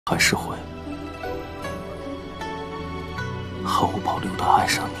还是会毫无保留地爱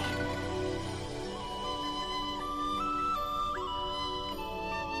上你。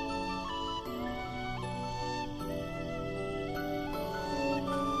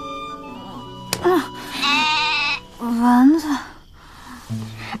丸子。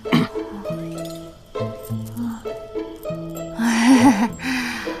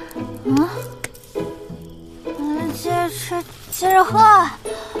接着喝。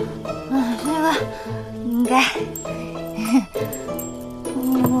这个应该，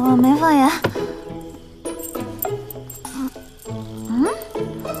我没放盐。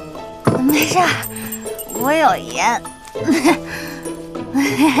没事儿，我有盐。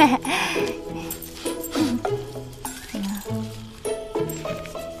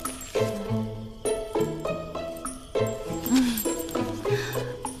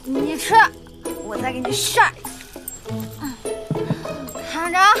你吃，我再给你晒。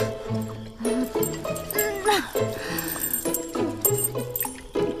看着。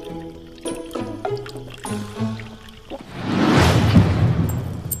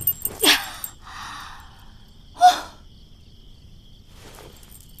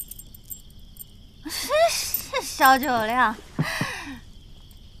是小酒量。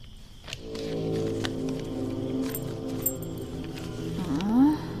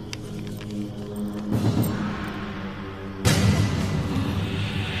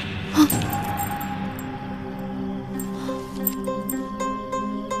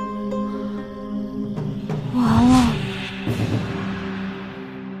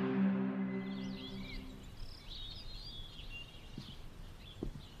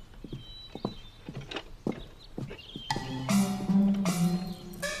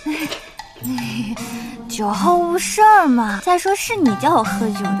酒后误事儿嘛。再说是你叫我喝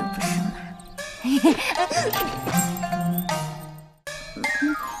酒的，不是吗？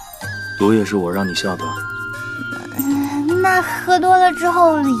毒也是我让你下的。那喝多了之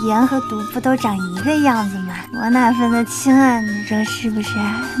后，盐和毒不都长一个样子吗？我哪分得清啊？你说是不是？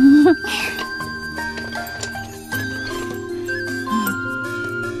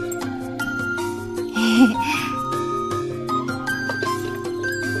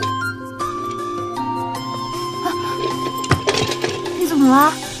你怎么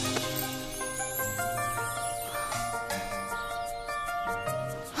了？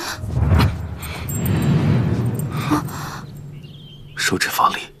手指发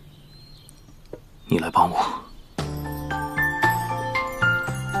力，你来帮我。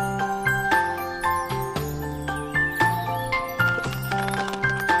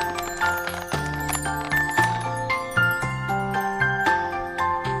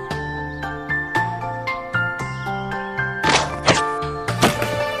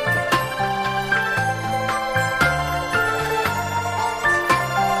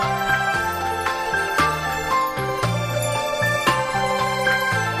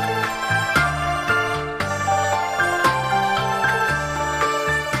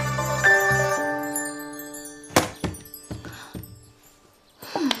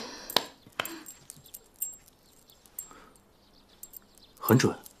很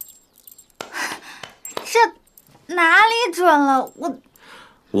准，这哪里准了？我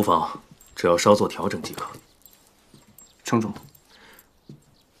无妨，只要稍作调整即可。城主，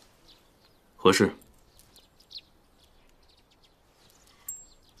何事？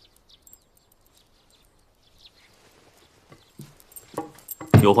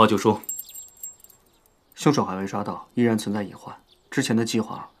有话就说。凶手还未抓到，依然存在隐患。之前的计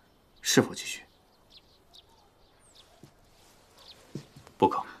划是否继续？不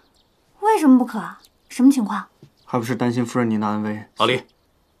可。为什么不可？什么情况？还不是担心夫人您的安危。阿离，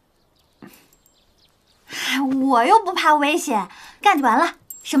我又不怕危险，干就完了。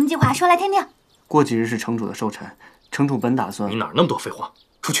什么计划？说来听听。过几日是城主的寿辰，城主本打算……你哪儿那么多废话？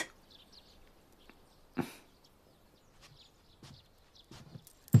出去。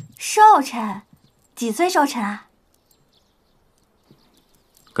寿辰？几岁寿辰啊？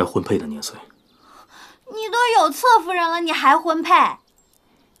该婚配的年岁。你都有侧夫人了，你还婚配？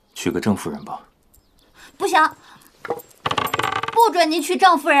娶个正夫人吧。不行，不准你娶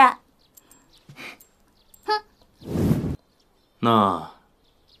正夫人。哼。那，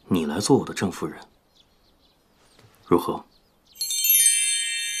你来做我的正夫人，如何？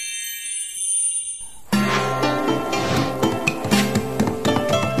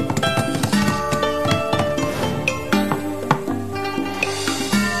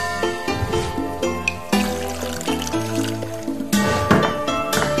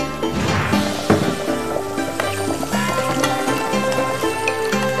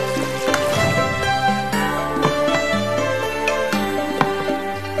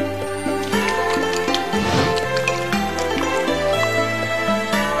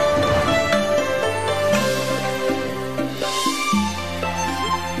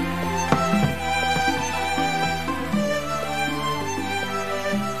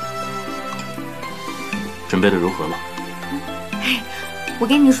准备的如何了？我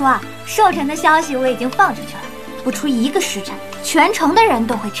跟你说啊，寿辰的消息我已经放出去了，不出1个时辰，全城的人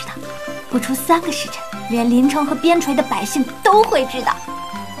都会知道；不出3个时辰，连临城和边陲的百姓都会知道。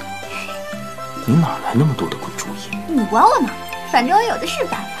你哪来那么多的鬼主意？你管我呢，反正我有的是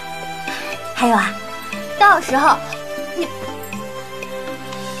办法。还有啊，到时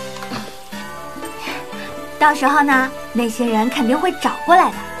候呢，那些人肯定会找过来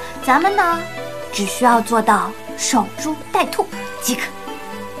的。咱们呢，只需要做到守株待兔即可。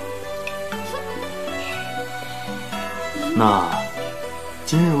那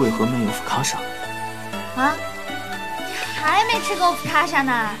今日为何没有福卡莎？啊，还没吃够福卡莎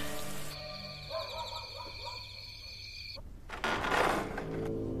呢。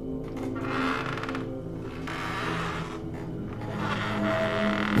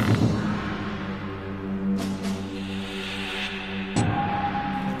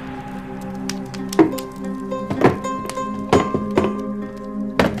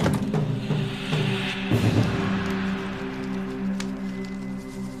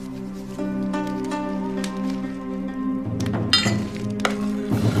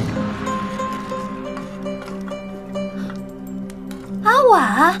阿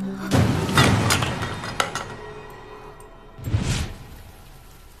婉，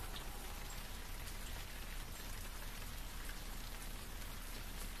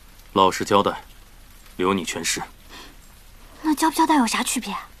老实交代，留你全尸。那交不交代有啥区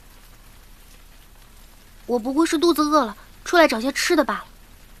别？我不过是肚子饿了，出来找些吃的罢了。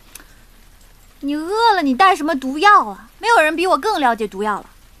你饿了，你带什么毒药啊？没有人比我更了解毒药了。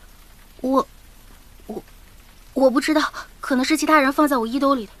我不知道，可能是其他人放在我衣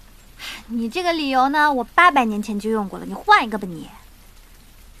兜里的。你这个理由呢，我800年前就用过了，你换一个吧你。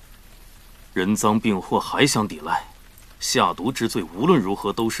人赃并获还想抵赖，下毒之罪无论如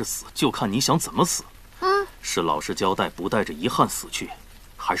何都是死，就看你想怎么死。是老实交代，不带着遗憾死去，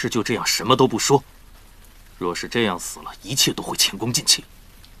还是就这样什么都不说？若是这样死了，一切都会前功尽弃。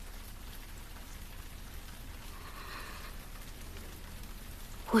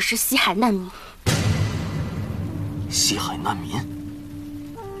我是西海难民。西海难民？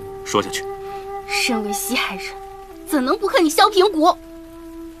说下去。身为西海人，怎能不和你削平骨？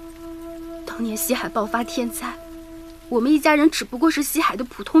当年西海爆发天灾，我们一家人只不过是西海的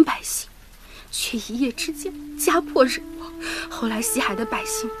普通百姓，却一夜之间家破人亡。后来西海的百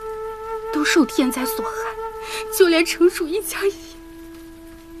姓都受天灾所害，就连城主一家也。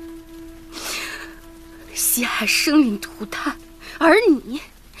西海生灵涂炭，而你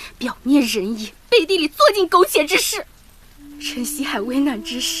表面仁义，背地里做尽苟且之事，趁西海危难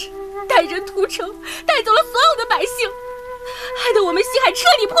之时，带人屠城，带走了所有的百姓，害得我们西海彻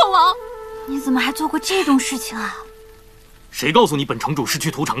底破亡。你怎么还做过这种事情啊？谁告诉你本城主是去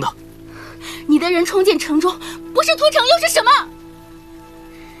屠城的？你的人冲进城中，不是屠城又是什么？